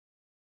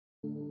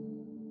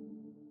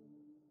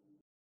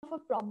of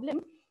a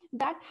problem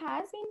that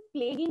has been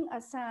plaguing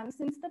Assam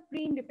since the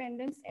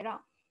pre-independence era.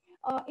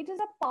 It is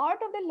a part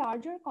of the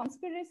larger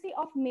conspiracy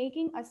of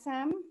making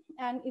Assam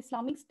an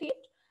Islamic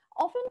state,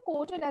 often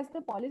quoted as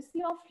the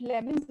policy of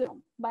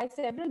Lebanon by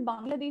several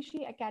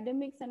Bangladeshi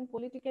academics and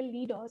political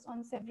leaders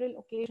on several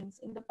occasions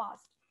in the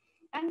past.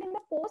 And in the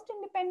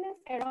post-independence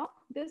era,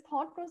 this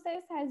thought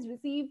process has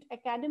received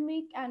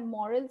academic and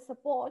moral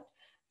support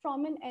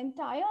from an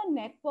entire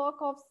network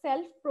of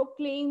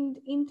self-proclaimed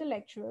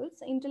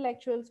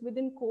intellectuals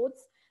within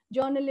quotes,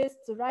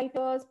 journalists,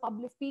 writers,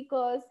 public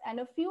speakers, and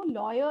a few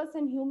lawyers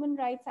and human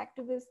rights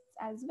activists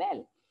as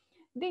well.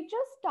 They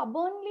just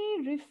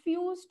stubbornly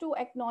refuse to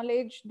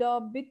acknowledge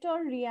the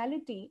bitter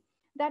reality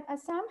that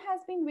Assam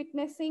has been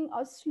witnessing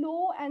a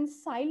slow and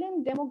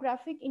silent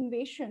demographic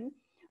invasion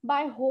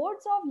by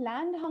hordes of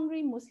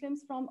land-hungry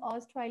Muslims from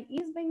erstwhile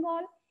East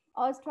Bengal,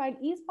 erstwhile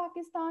East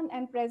Pakistan,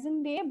 and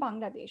present-day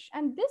Bangladesh.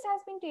 And this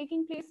has been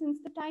taking place since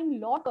the time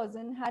Lord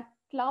Curzon had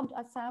clubbed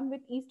Assam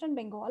with Eastern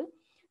Bengal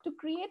to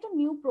create a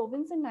new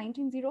province in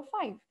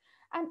 1905.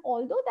 And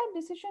although that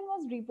decision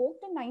was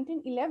revoked in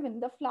 1911,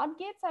 the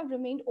floodgates have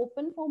remained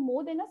open for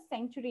more than a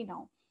century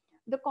now.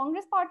 The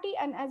Congress party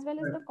and as well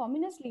as the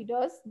communist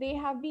leaders, they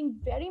have been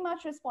very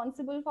much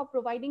responsible for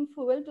providing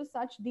fuel to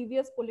such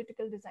devious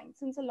political design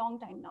since a long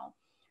time now.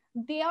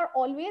 They are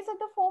always at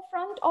the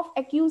forefront of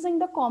accusing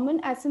the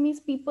common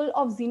Assamese people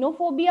of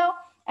xenophobia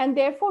and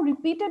therefore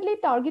repeatedly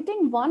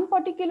targeting one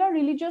particular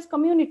religious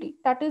community,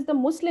 that is the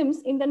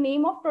Muslims, in the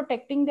name of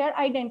protecting their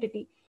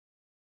identity.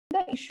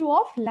 The issue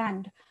of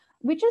land,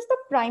 which is the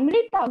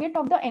primary target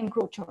of the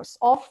encroachers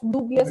of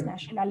dubious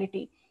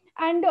nationality.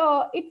 And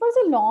it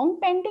was a long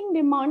pending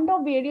demand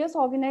of various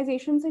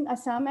organizations in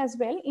Assam as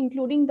well,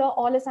 including the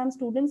All Assam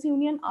Students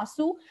Union,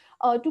 ASU,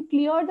 to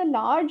clear the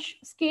large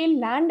scale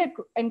land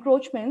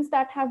encroachments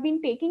that have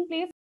been taking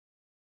place.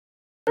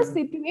 The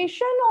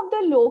situation of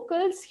the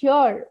locals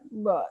here,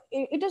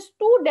 it is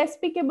too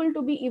despicable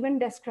to be even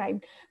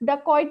described.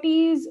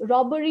 Dacoities,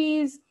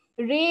 robberies,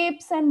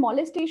 rapes and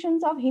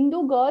molestations of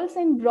Hindu girls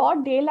in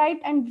broad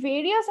daylight and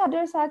various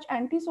other such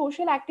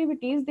antisocial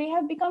activities, they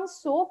have become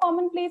so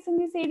commonplace in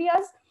these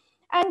areas.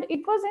 And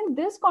it was in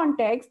this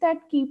context that,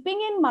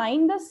 keeping in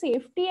mind the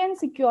safety and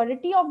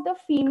security of the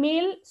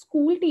female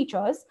school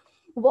teachers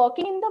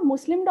working in the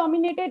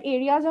Muslim-dominated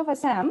areas of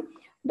Assam,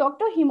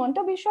 Dr.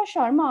 Himanta Biswa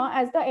Sarma,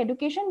 as the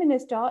education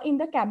minister in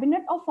the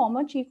cabinet of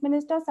former Chief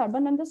Minister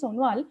Sarbananda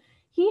Sonowal,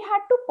 he had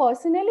to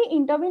personally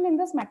intervene in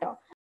this matter.